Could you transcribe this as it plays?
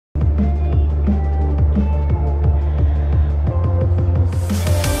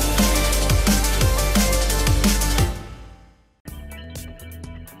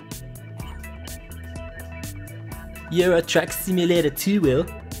Euro Truck Simulator 2, Will.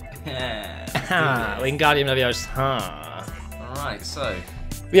 Yeah. Wingardium Leviosa. Alright, so.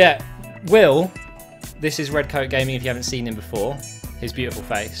 Yeah, Will, this is Red Coat Gaming if you haven't seen him before. His beautiful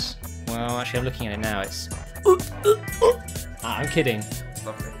face. Well, actually, I'm looking at it now. It's. I'm kidding.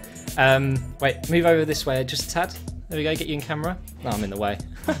 Lovely. Wait, move over this way just a tad. There we go, get you in camera. No, I'm in the way.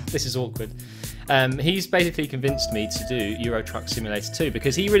 This is awkward. He's basically convinced me to do Euro Truck Simulator 2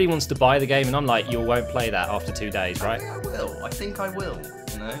 because he really wants to buy the game, and I'm like, you won't play that after 2 days, right? I will. I think I will.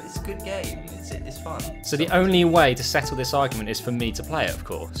 You know, it's a good game. It's fun. So the only way to settle this argument is for me to play it, of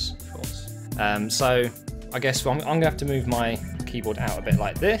course. Of course. So I guess I'm going to have to move my keyboard out a bit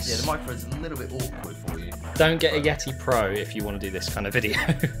like this. Yeah, the microphone's a little bit awkward for you. Don't get a Yeti Pro if you want to do this kind of video.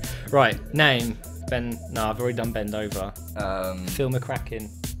 Right, name. Ben. No, I've already done bend over. Phil McCracken.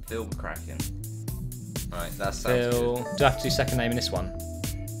 Phil McCracken. Right, that sounds Phil. good. Do I have to do second name in this one?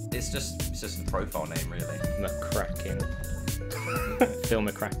 It's just a profile name, really. McCracken. Phil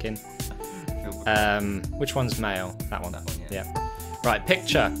McCracken. Phil McCracken. Which one's male? That one. That one, Yeah. Right,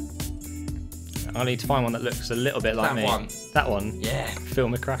 picture. I need to find one that looks a little bit like That me. one. That one. Yeah. Phil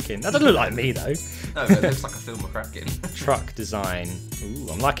McCracken. That doesn't look like me though. No, but it looks like a Phil McCracken. Truck design. Ooh,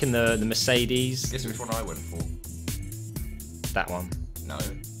 I'm liking the Mercedes. Guess which one I went for? That one. No.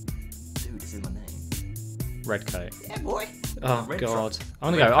 Dude, it's in my name. Red coat. Yeah, boy. Oh Red god. truck.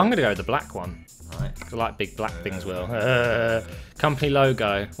 I'm Red gonna go with the black one. Right. I like big black things, Will. Company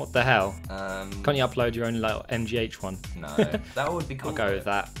logo. What the hell? Can't you upload your own little MGH one? No, that would be cool. I'll go with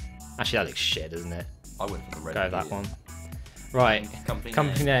that. Actually, that looks shit, doesn't it? I went for the red. Go with that one. Right.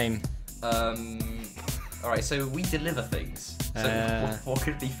 Company name. Alright, so we deliver things. So what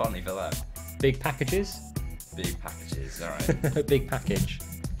could be funny for that? Big packages. Big packages, alright. Big package.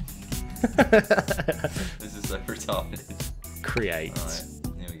 This is so retarded. Create. Alright,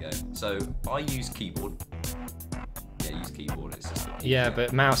 here we go. So I use keyboard. Yeah, use keyboard. It's just like, Yeah,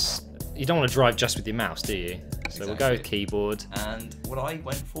 but mouse. You don't want to drive just with your mouse, do you? So we'll go with keyboard. And what I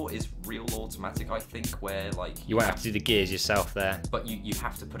went for is real automatic, I think, where like You won't have to do the gears yourself there. but you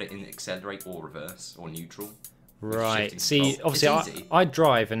have to put it in accelerate or reverse or neutral. Right. Shifting See, control. obviously, It's easy. I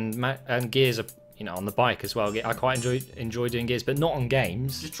drive and gears are, you know, on the bike as well. I quite enjoy doing gears, but not on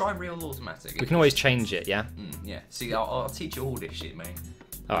games. Just try real automatic. We can always change it, yeah. Yeah. See, I'll teach you all this shit, mate.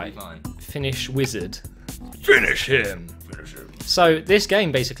 All right. Fine. Finish wizard. Finish him. Finish him. So this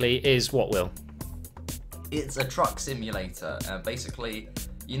game basically is what, Will? It's a truck simulator. Basically,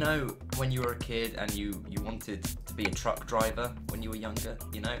 you know, when you were a kid and you wanted to be a truck driver when you were younger,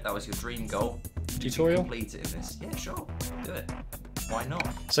 you know, that was your dream goal. Tutorial? You can complete it in this. Yeah, sure. Do it. Why not?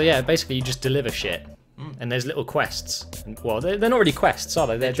 So yeah, basically you just deliver shit. And there's little quests. Well, they're not really quests, are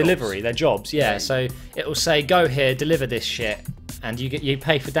they? They're delivery. jobs. They're jobs. Yeah. So it will say, go here, deliver this shit, and you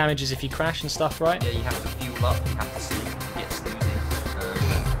pay for damages if you crash and stuff, right? Yeah, you have to fuel up. You have to see get snoozing.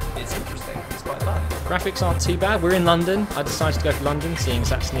 It's interesting. It's quite fun. Graphics aren't too bad. We're in London. I decided to go for London, seeing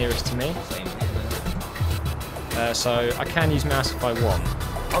as that's nearest to me. Same here. So I can use mouse if I want.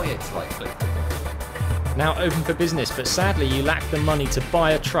 Oh yeah, it's like click. Now open for business, but sadly you lack the money to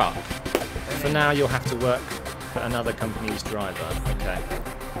buy a truck. For now, you'll have to work for another company's driver. Okay.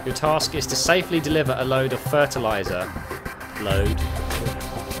 Your task is to safely deliver a load of fertilizer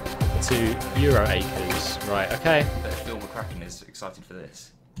to Euro Acres. Right, okay. But Phil McCracken is excited for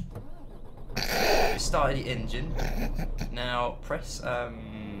this. We started the engine. Now press.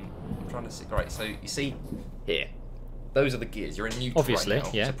 I'm trying to see. Right, so you see here. Those are the gears. You're in neutral Obviously, right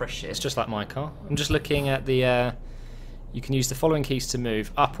now, yeah. So press shift. It's just like my car. I'm just looking at the. You can use the following keys to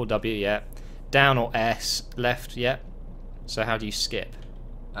move: up or W, yeah. Down or S, left, yeah. So how do you skip?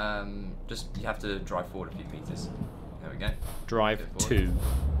 Just you have to drive forward a few meters. There we go. Drive Go to.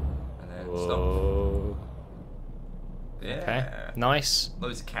 And then Whoa. stop. Yeah. Okay, nice.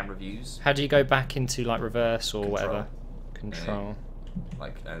 Loads of camera views. How do you go back into like reverse or Control. whatever? Control.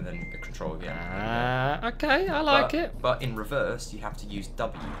 Like and then the control again. Okay, I like it. But in reverse, you have to use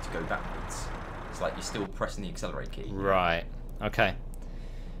W to go backwards. It's like you're still pressing the accelerate key. Right. Okay.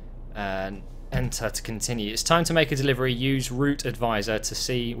 And enter to continue. It's time to make a delivery. Use Route Advisor to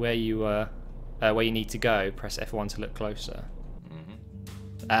see where you need to go. Press F1 to look closer.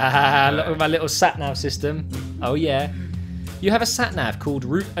 Look at my little sat nav system. Oh yeah. You have a sat nav called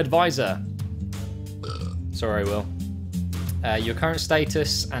Route Advisor. Sorry, Will. Your current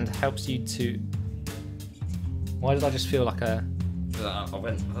status and helps you to. Why did I just feel like a? I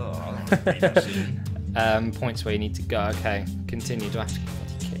went. Points where you need to go. Okay, continue. Do I have to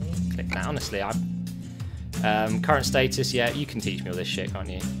click that? Honestly, current status. Yeah, you can teach me all this shit, can't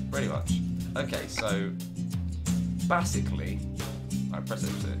you? Pretty much. Okay, so basically, I press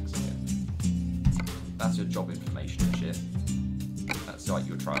F6. Yeah. That's your job information. information and shit. That's like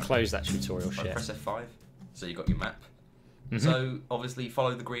your trial. Close that tutorial shit. Press F5, so you got your map. So obviously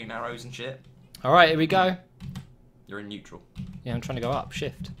follow the green arrows and shit. All right, here we go. You're in neutral. Yeah, I'm trying to go up.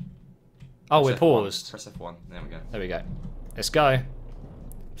 Shift. Oh, we're F1. paused. Press F1. There we go. There we go. Let's go.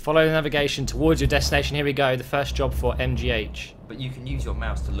 Follow the navigation towards your destination. Here we go. The first job for MGH. But you can use your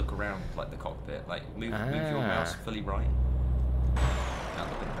mouse to look around like the cockpit. Like move your mouse fully right. Out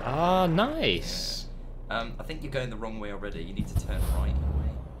the window. Ah, nice. Yeah. I think you're going the wrong way already. You need to turn right in a way.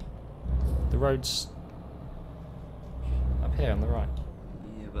 The road's up here on the right.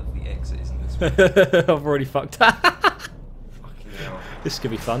 Yeah, but the exit isn't this way. I've already fucked up. Fucking hell. This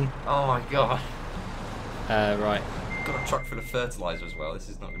could be fun. Oh my god. Right. Got a truck full of fertilizer as well. This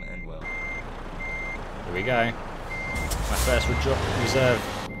is not going to end well. Here we go. My first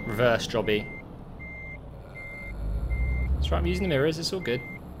reverse jobby. That's right, I'm using the mirrors, it's all good.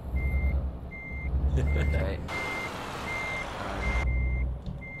 Okay.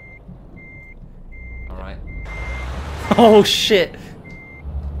 Alright. Oh shit!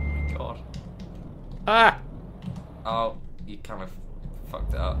 Oh my god. Ah! Oh, you kind of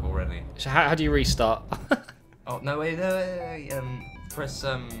fucked it up already. So how do you restart? Oh, no, wait, press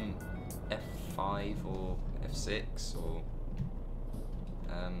F5 or F6 or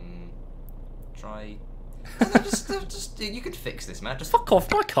try. Oh, no, just you could fix this, man. Just Fuck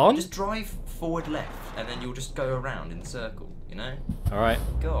off! No, I can't. Just drive forward left, and then you'll just go around in a circle. You know? All right.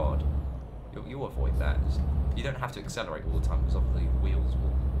 God, you'll avoid that. You don't have to accelerate all the time because obviously the wheels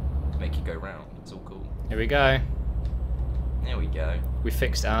will make you go round. It's all cool. Here we go. There we go. We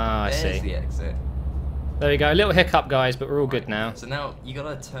fixed. Ah, I There's see. the exit. There we go. A little hiccup, guys, but we're all good now. So now you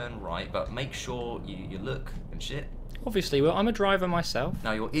gotta turn right, but make sure you look and shit. Obviously, well, I'm a driver myself.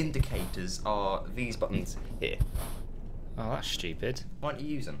 Now your indicators are these buttons here. Oh, that's stupid. Why don't you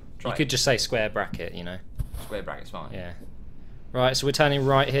use them? You Try could just say square bracket, you know. square bracket's fine. Yeah. Right, so we're turning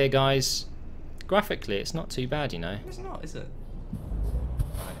right here, guys. Graphically, it's not too bad, you know. It's not, is it?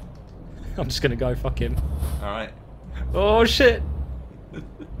 Right. I'm just gonna go fuck him. Alright. Oh shit!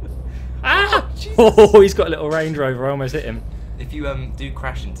 Ah! Jesus. Oh, he's got a little Range Rover. I almost hit him. If you do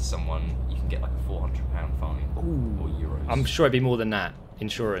crash into someone, you can get like a £400 fine. Ooh. Or euros. I'm sure it'd be more than that.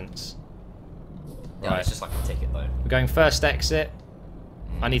 Insurance. No, Right. it's just like a ticket though. We're going first exit.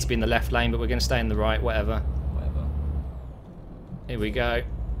 I need to be in the left lane, but we're going to stay in the right, whatever. Whatever. Here we go.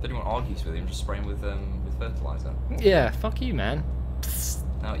 If anyone argues with him, just spray him with fertilizer. Yeah, fuck you, man.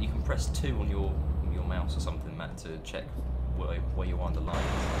 Now you can press 2 on your mouse or something, Matt, to check where you are on the line.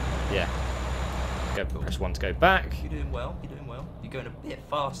 Yeah. Go, press 1 to go back. You're doing well. You're doing well. You're going a bit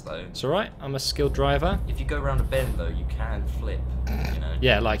fast though. It's alright, I'm a skilled driver. If you go around a bend though, you can flip. You know.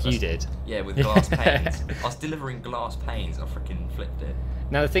 Yeah, like you did. Yeah, with glass panes. I was delivering glass panes. I freaking flipped it.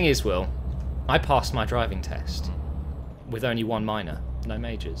 Now the thing is, Will, I passed my driving test with only 1 minor, no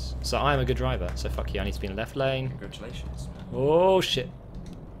majors. So I am a good driver. So fuck you, I need to be in the left lane. Congratulations, man. Oh shit.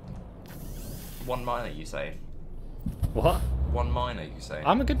 1 minor, you say? What? 1 minor, you say?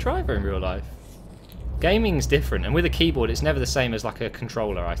 I'm a good driver in real life. Gaming's different, and with a keyboard, it's never the same as like a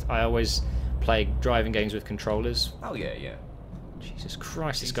controller. I always play driving games with controllers. Oh yeah, yeah. Jesus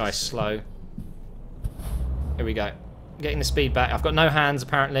Christ, this guy's slow. Here we go. Getting the speed back. I've got no hands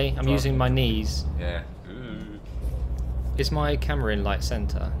apparently. I'm using my knees. Yeah. Ooh. Is my camera in light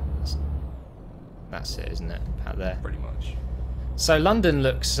center? That's it, isn't it? Out there. Pretty much. So London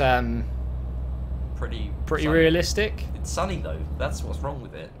looks Pretty pretty sunny. realistic. It's sunny though. That's what's wrong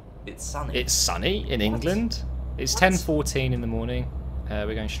with it. It's sunny. It's sunny in England. It's What? 10:14 in the morning.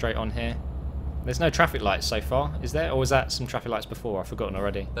 We're going straight on here. There's no traffic lights so far, is there? Or was that some traffic lights before? I've forgotten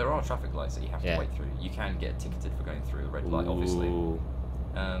already. There are traffic lights that you have to Yeah. wait through. You can get ticketed for going through a red light, obviously. Ooh.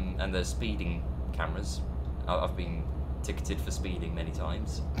 And there's speeding cameras. I've been ticketed for speeding many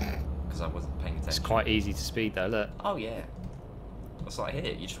times because I wasn't paying attention. It's quite easy to speed though, look. Oh yeah. It's like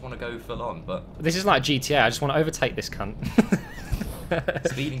here, you just want to go full on, but This is like GTA, I just want to overtake this cunt.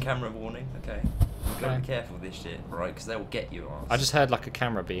 speeding camera warning. Okay. You've got to Okay. be careful with this shit, right? Because they will get you. I just heard like a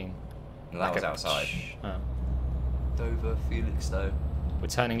camera being... No, that like was a- outside. Oh. Dover, Felixstowe. We're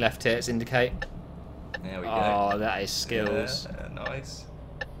turning left here, it's indicate. There we go. Oh, that is skills. Yeah, nice.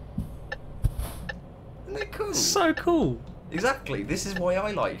 Isn't that cool? So cool. Exactly. This is why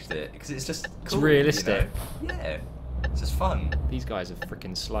I liked it because it's just cool. realistic. You know? Yeah. It's just fun. These guys are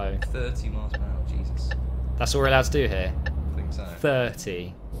freaking slow. 30 miles per hour. Jesus. That's all we're allowed to do here. I think so.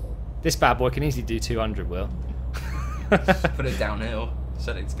 30. This bad boy can easily do 200, Will. Put it downhill.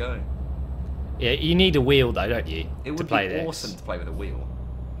 Set it to go. Yeah, you need a wheel though, don't you? It to would play be this. awesome to play with a wheel.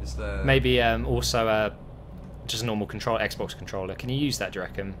 Just Maybe also just a normal Xbox controller. Can you use that, do you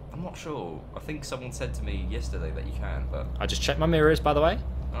reckon? I'm not sure. I think someone said to me yesterday that you can, but... I just checked my mirrors, by the way,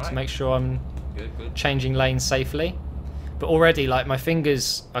 to make sure I'm good. changing lanes safely. But already, like, my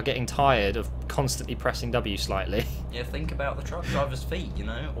fingers are getting tired of constantly pressing W slightly. Yeah, think about the truck driver's feet, you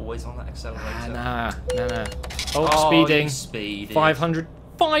know, always on that accelerator. Nah. Oh, speeding. 500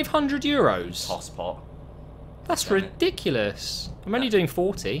 euros. Tosspot. That's ridiculous. I'm only doing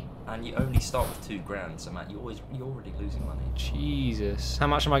 40. And you only start with £2,000, so Matt, you're already losing money. Jesus. How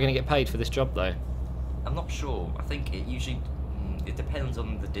much am I going to get paid for this job, though? I'm not sure. I think it usually it depends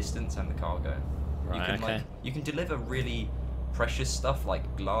on the distance and the cargo. Right, you can deliver really precious stuff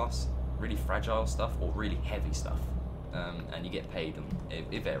like glass, really fragile stuff, or really heavy stuff, and you get paid. And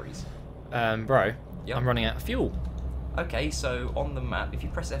it varies. Bro, yep. I'm running out of fuel. Okay, so on the map, if you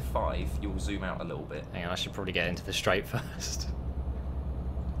press F5, you'll zoom out a little bit. Hang on, I should probably get into the straight first.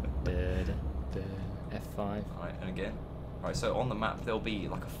 F5. Alright, and again. Alright, so on the map there'll be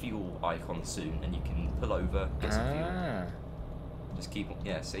like a fuel icon soon, and you can pull over, get some fuel. Just keep on,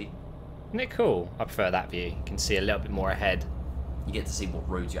 yeah, see? Isn't it cool? I prefer that view. You can see a little bit more ahead. You get to see what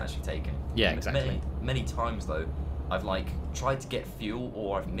roads you're actually taking. Yeah, exactly. Many times though, I've like tried to get fuel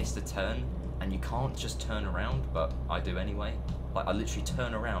or I've missed a turn, and you can't just turn around, but I do anyway. Like I literally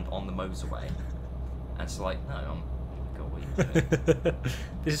turn around on the motorway, and it's like, no,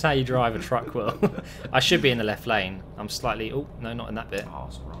 this is how you drive a truck, Will. I should be in the left lane. I'm slightly... Oh, no, not in that bit. Oh,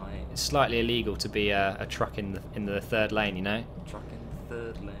 that's right. It's slightly illegal to be a truck in the third lane, you know? Truck in the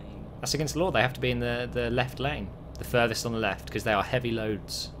third lane. That's against the law. They have to be in the left lane. The furthest on the left, because they are heavy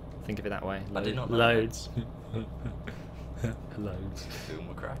loads. Think of it that way. I did not know loads. Loads. Film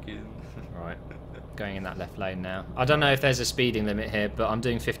a cracking. Right. Going in that left lane now. I don't know if there's a speeding limit here, but I'm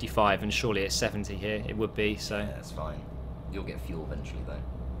doing 55 and surely it's 70 here. It would be, so... Yeah, that's fine. You'll get fuel eventually, though.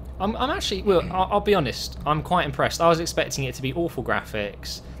 I'm actually... Well, I'll be honest. I'm quite impressed. I was expecting it to be awful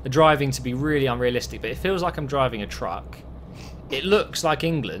graphics, the driving to be really unrealistic, but it feels like I'm driving a truck. It looks like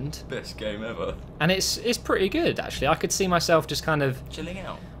England. Best game ever. And it's pretty good, actually. I could see myself just kind of... Chilling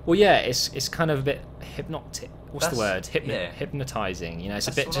out. Well, yeah, it's kind of a bit hypnotic. What's the word? Yeah. Hypnotizing. You know, it's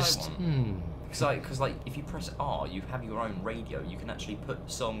That's a bit what just... Because like, if you press R, you have your own radio. You can actually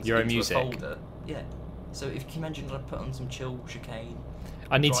put songs your own into music. A folder. Yeah. So if you can imagine, like, put on some chill chicane.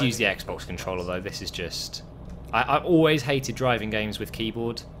 I need to use the Xbox controller though. This is just... I've always hated driving games with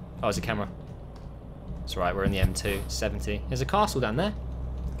keyboard. Oh, there's a camera. It's alright, we're in the M2, 70. There's a castle down there.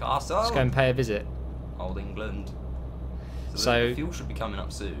 Castle! Let's go and pay a visit. Old England. So the fuel should be coming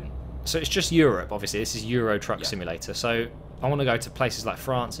up soon. So it's just Europe, obviously. This is Euro Truck Simulator. So I want to go to places like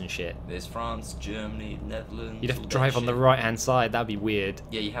France and shit. There's France, Germany, Netherlands. You'd have to drive on the right-hand side. That'd be weird.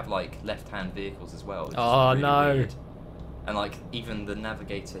 Yeah, you have like left-hand vehicles as well. Oh, really no. Weird. And like even the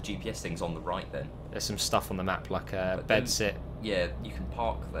navigator GPS thing's on the right then. There's some stuff on the map like a bed sit. Yeah, you can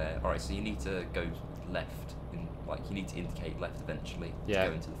park there. All right, so you need to go left. You need to indicate left eventually to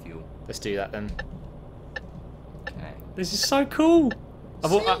go into the fuel. Let's do that then. Okay. This is so cool.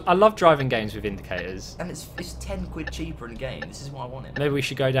 I love driving games with indicators. And it's 10 quid cheaper in game. This is why I want it. Maybe we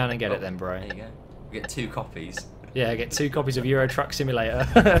should go down and get it then, bro. There you go. We get 2 copies. Yeah, get 2 copies of Euro Truck Simulator.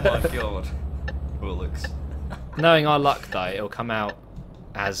 Oh my god. Bollocks. Knowing our luck though, it'll come out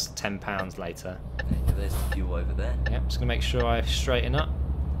as £10 later. There's the fuel over there. Yep, just gonna make sure I straighten up.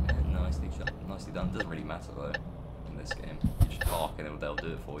 Yeah, nicely done. Doesn't really matter though in this game. You just park and they'll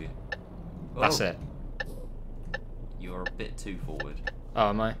do it for you. That's it. You're a bit too forward. Oh,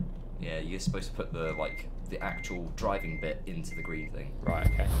 am I? Yeah, you're supposed to put the actual driving bit into the green thing. Right,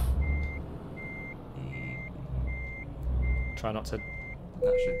 okay. Try not to...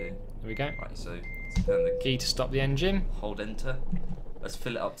 That should do. There we go. Right, so turn the key to stop the engine. Hold enter. Let's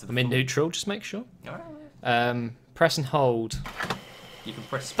fill it up to the I'm in neutral, just make sure. Alright. Press and hold. You can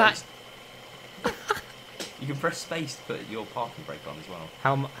press space. You can press space to put your parking brake on as well.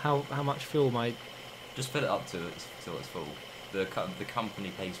 How much fuel am I... Just fill it up till it's full. The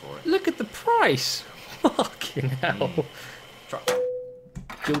company pays for it. Look at the price! Fucking hell. Truck.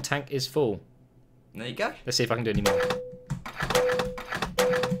 Fuel tank is full. There you go. Let's see if I can do any more.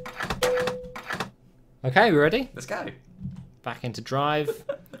 Okay, we ready? Let's go. Back into drive.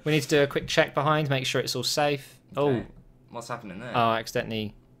 We need to do a quick check behind, make sure it's all safe. Okay. Oh. What's happening there? Oh,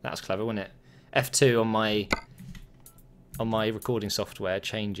 accidentally. That was clever, wasn't it? F2 on my recording software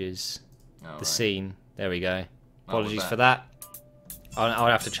changes the scene. There we go. Apologies for that. I'll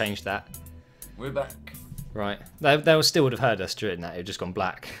have to change that. We're back. Right. They still would have heard us during that. It had just gone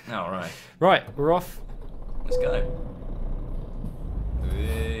black. Oh, right. Right, we're off. Let's go.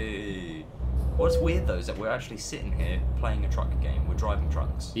 Hey. What's weird though is that we're actually sitting here playing a truck game. We're driving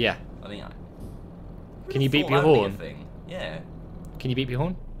trucks. Yeah. I think Can you beep Thought your that would be a horn? thing. Yeah. Can you beep your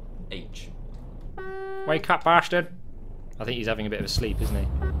horn? H. Wake up, bastard! I think he's having a bit of a sleep, isn't he?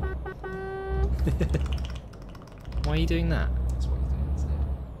 Why are you doing that? That's what he's doing instead.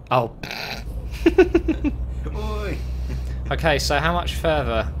 Oh. Oi. Okay, so how much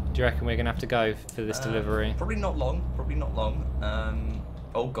further do you reckon we're going to have to go for this delivery? Probably not long. Probably not long.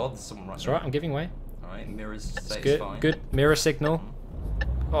 Oh god, there's someone right It's there. alright, I'm giving way. Alright, mirrors say It's it's good. fine. Good. Mirror signal.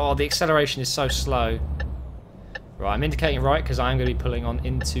 Oh, the acceleration is so slow. Right, I'm indicating right because I'm going to be pulling on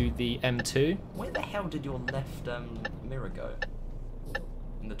into the M2. Where the hell did your left mirror go?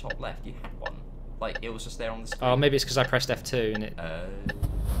 In the top left, you had one. Like, it was just there on the screen. Oh, maybe it's because I pressed F2 and it... Oh.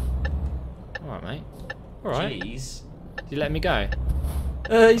 Alright, mate. Alright. Jeez. Did you let me go?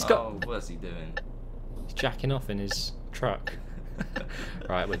 He's got... Oh, what's he doing? He's jacking off in his truck.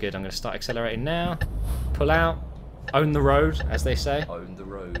 Right, we're good. I'm going to start accelerating now. Pull out. Own the road, as they say. Own the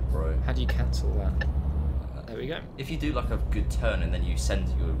road, bro. How do you cancel that? There we go. If you do like a good turn and then you send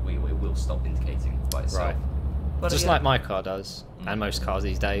your wheel, it will stop indicating by itself. Right. But Just like my car does, and most cars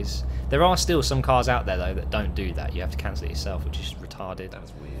these days. There are still some cars out there, though, that don't do that. You have to cancel it yourself, which is retarded. That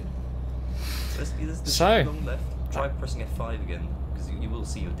was weird. There's So- long left. Try pressing F5 again, because you will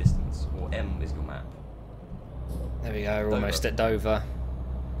see your distance. Or M is your map. There we go, we're almost at Dover.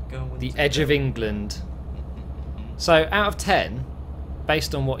 Go The into edge of Dover. England. So, out of 10,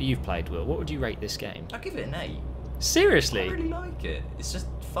 based on what you've played, Will, what would you rate this game? I'll give it an 8. I Seriously? really like it. It's just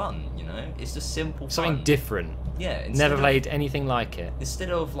fun, you know? It's just simple Something fun. different. Yeah. Never played anything like it. Instead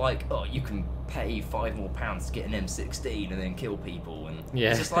of like, oh, you can pay £5 more to get an M16 and then kill people, and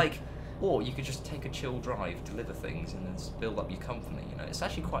Yeah. it's just like, or you could just take a chill drive, deliver things, and then just build up your company. You know, it's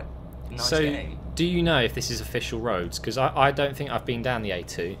actually quite a nice So, game. do you know if this is official roads? Because I don't think I've been down the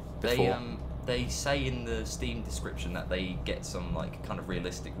A2 before. They say in the Steam description that they get some like kind of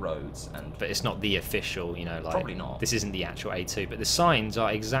realistic roads, and But it's not the official, you know, like... Probably not. This isn't the actual A2, but the signs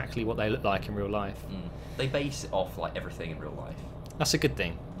are exactly what they look like in real life. they base it off like everything in real life. That's a good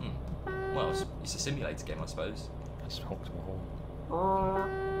thing. Well, it's a simulator game, I suppose.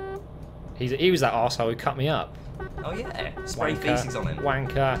 He was that arsehole who cut me up. Oh yeah, spray Wanker. feces on him.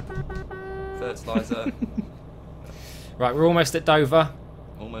 Wanker. Fertilizer. Right, we're almost at Dover.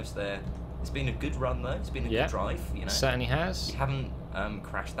 Almost there. It's been a good run though. It's been a Yeah. good drive. You know. Certainly has. You haven't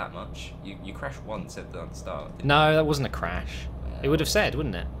crashed that much. You crashed once at the start. Didn't No, that wasn't a crash. It would have said,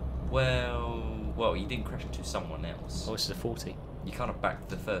 wouldn't it? you? Well, you didn't crash into someone else. Oh, this is a 40. You kind of backed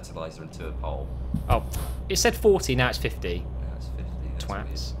the fertilizer into a pole. Oh, it said 40, now it's 50. Now it's 50. That's Twats.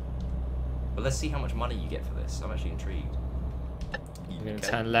 weird. But let's see how much money you get for this. I'm actually intrigued. We're going to Okay.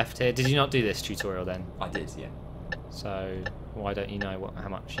 turn left here. Did you not do this tutorial then? I did, yeah. So, why don't you know how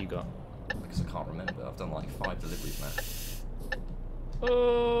much you got? Because I can't remember. I've done like 5 deliveries now.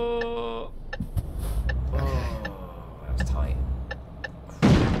 Oh, Oh, that was tight.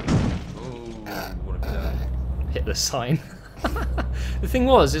 Oh, what have you done? hit the sign. The thing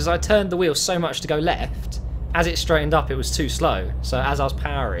was, I turned the wheel so much to go left. As it straightened up, it was too slow. So as I was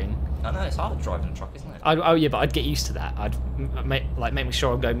powering, I know, it's hard driving a truck, isn't it? oh yeah, but I'd get used to that. I'd make me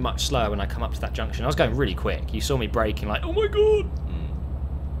sure I'm going much slower when I come up to that junction. I was going really quick. You saw me braking, like, oh my god.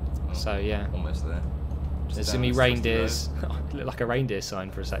 Oh, So yeah, almost there. Just there's down gonna be this twisty reindeers. It looked like a reindeer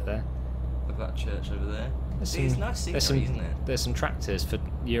sign for a sec there. road. Look at that church over there. There's See, it's nice scenery, isn't it? There's some tractors for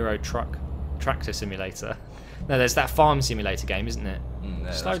Euro Truck Tractor Simulator. No, there's that farm simulator game, isn't it?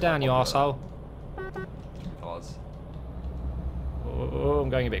 Yeah, Slow that's down, quite you popular. arsehole. Cars. Oh, I'm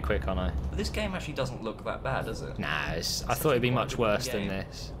going a bit quick, aren't I? But this game actually doesn't look that bad, does it? Nah, I thought it'd be actually quite a much good worse than game.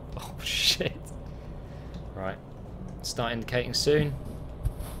 this. Oh shit. Right. Start indicating soon.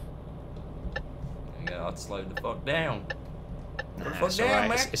 Yeah, I'd slow the fuck down. Nah, Fuck it's down, alright.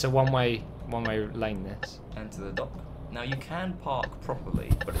 man. It's a one-way lane, this. Enter the dock. Now you can park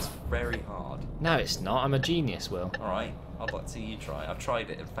properly, but it's very hard. No, it's not. I'm a genius, Will. Alright, I'd like to see you try. I've tried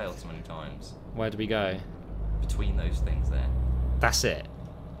it and failed so many times. Where do we go? Between those things there. That's it.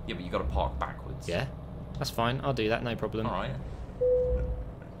 Yeah, but you got to park backwards. Yeah? That's fine. I'll do that, no problem. Alright.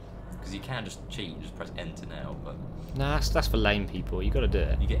 Because you can just cheat and just press enter now, but Nah, that's for lame people. You got to do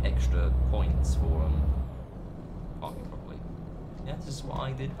it. you get extra points for parking properly. Yeah, this is what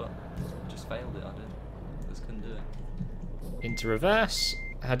I did, but just failed it. I just couldn't do it. Into reverse.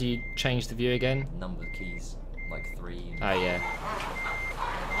 How do you change the view again? Number keys, like 3. Oh yeah.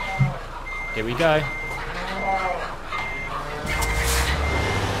 Here we go.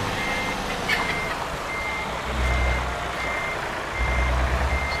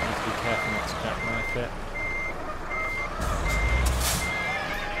 Just need to be careful not to jackknife it.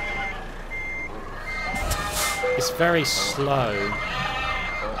 It's very slow.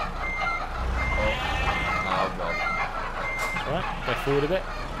 Right, go forward a bit.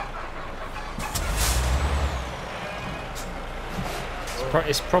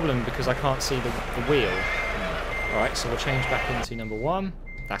 It's a problem because I can't see the wheel. Alright, so we'll change back into number 1.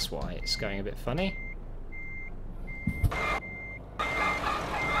 That's why it's going a bit funny.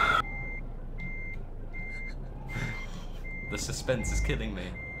 The suspense is killing me.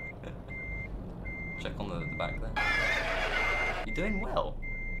 Check on the back there. You're doing well.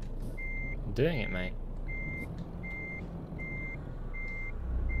 I'm doing it, mate.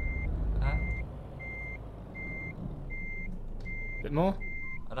 Bit more?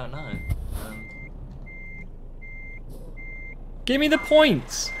 I don't know. Give me the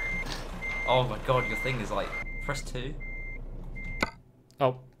points! Oh my god, your thing is like... Press 2.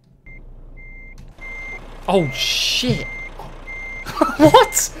 Oh. Oh, shit!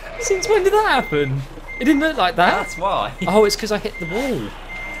 What? Since when did that happen? It didn't look like that. That's why. Oh, it's because I hit the wall.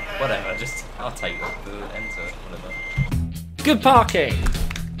 Whatever, just... I'll take the enter, whatever. Good parking!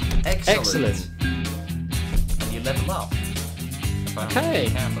 Excellent. And you level up. Okay.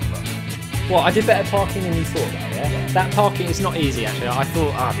 Well, I did better parking than you thought, though, yeah? That parking is not easy, actually. I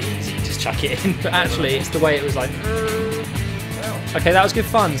thought, it'd be easy, just chuck it in. But actually, it's the way it was like... Okay, that was good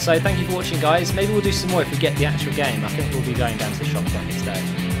fun. So thank you for watching, guys. Maybe we'll do some more if we get the actual game. I think we'll be going down to the shop one next day.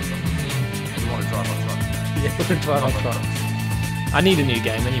 We want to drive our truck. Yeah, we'll drive our truck. I need a new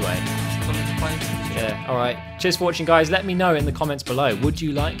game anyway. Yeah, alright. Cheers for watching, guys. Let me know in the comments below. Would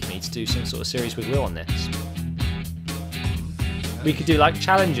you like me to do some sort of series with Will on this? We could do like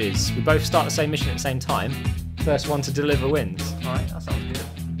challenges. We both start the same mission at the same time. First one to deliver wins. Alright, that sounds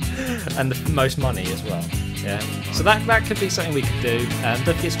good. And the most money as well. Yeah. So that could be something we could do.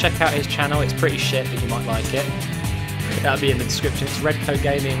 Don't forget to check out his channel. It's pretty shit, but you might like it. That'll be in the description. It's Redco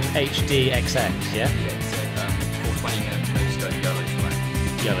Gaming HDXX. Yeah. Yeah, so 420 yellow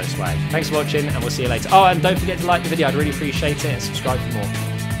swag. Yellow swag. Thanks for watching, and we'll see you later. Oh, and don't forget to like the video. I'd really appreciate it, and subscribe for more.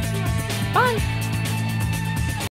 Bye.